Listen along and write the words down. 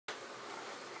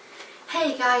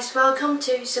Hey guys, welcome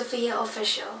to Sophia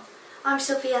Official. I'm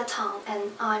Sophia Tang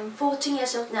and I'm 14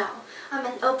 years old now. I'm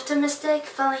an optimistic,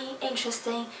 funny,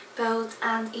 interesting, bold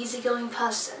and easygoing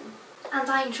person. And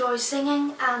I enjoy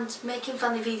singing and making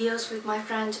funny videos with my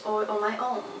friends or on my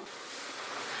own.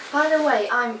 By the way,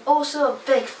 I'm also a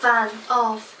big fan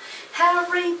of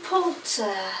Harry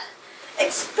Potter,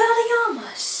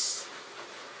 Expelliarmus.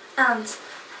 And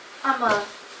I'm a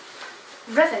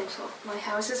Ravenclaw. My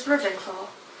house is Ravenclaw.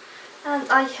 And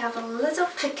I have a little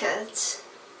picket.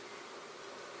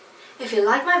 If you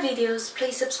like my videos,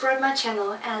 please subscribe my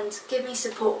channel and give me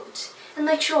support. And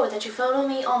make sure that you follow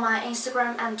me on my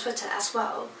Instagram and Twitter as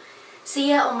well.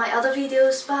 See ya on my other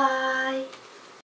videos. Bye!